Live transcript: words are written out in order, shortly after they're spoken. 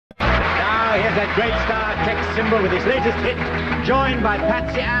now, here's that great Star Trek symbol with his latest hit, joined by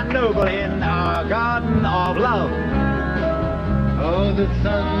Patsy and Noble in Our Garden of Love. Oh, the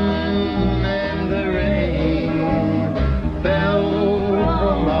sun and the rain fell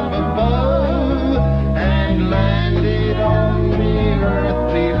from up above and landed on the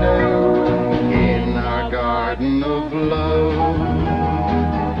earth below in our garden of love.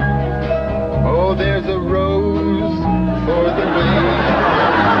 Oh, there's a rose for the way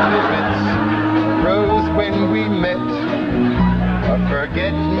spirits rose when we met, a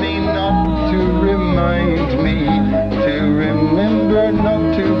forget-me-not to remind me to remember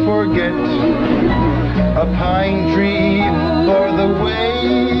not to forget, a pine tree for the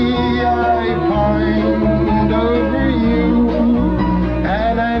way I pined over you,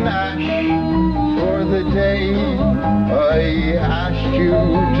 and an ash for the day I asked you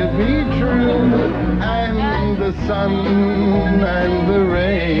to be true, and the sun and the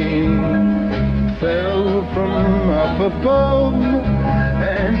rain fell from up above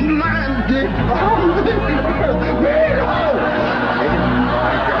and landed on the earth below in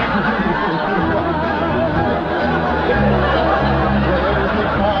my garden. There's the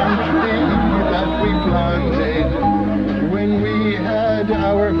palm tree that we planted when we had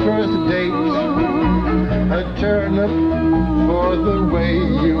our first date, a turnip for the way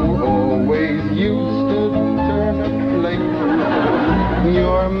you always used to turn a plate.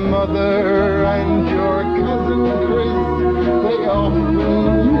 Your mother and your cousin Chris, they often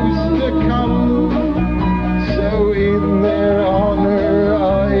used to come, so in their honor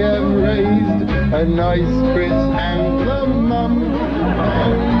I have raised a nice chrysanthemum,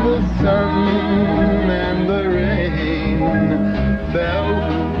 and the sun and the rain fell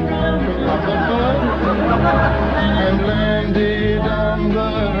from up above and landed on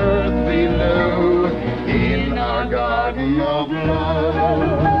the earth below in our garden of love.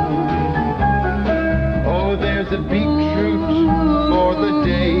 Oh, there's a beetroot for the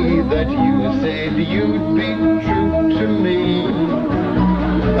day that you said you'd be true to me,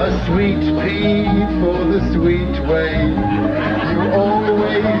 a sweet pea for the sweet way you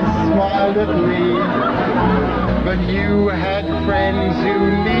always smiled at me. But you had friends who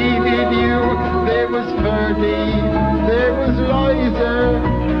needed you. There was Ferdy, there was Liza,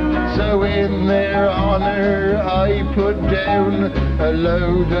 so in their honor I put down a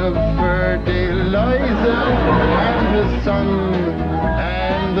load of fertilizer, and the sun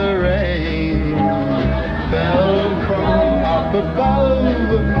and the rain fell from up above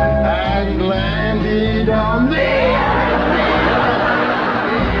and landed on the earth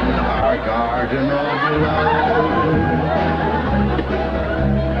in our garden of love.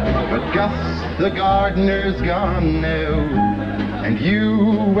 But Gus the gardener's gone now, and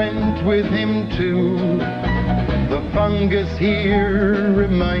you went with him too. The fungus here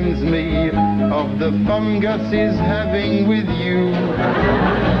reminds me of the fungus is having with you.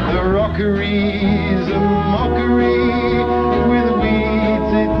 The rockery's a mockery, with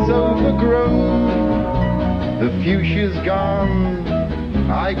weeds it's overgrown. The fuchsia's gone,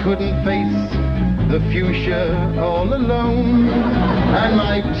 I couldn't face the fuchsia all alone, and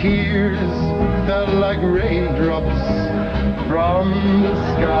my tears fell like raindrops from the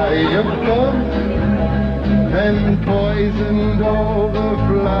sky above and poisoned all the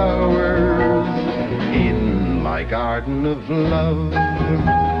flowers in my garden of love.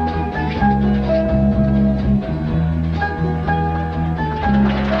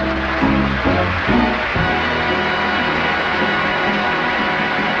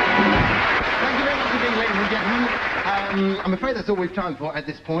 I'm afraid that's all we've time for at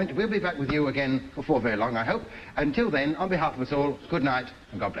this point. We'll be back with you again before very long, I hope. Until then, on behalf of us all, good night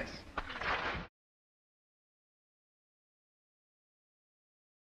and God bless.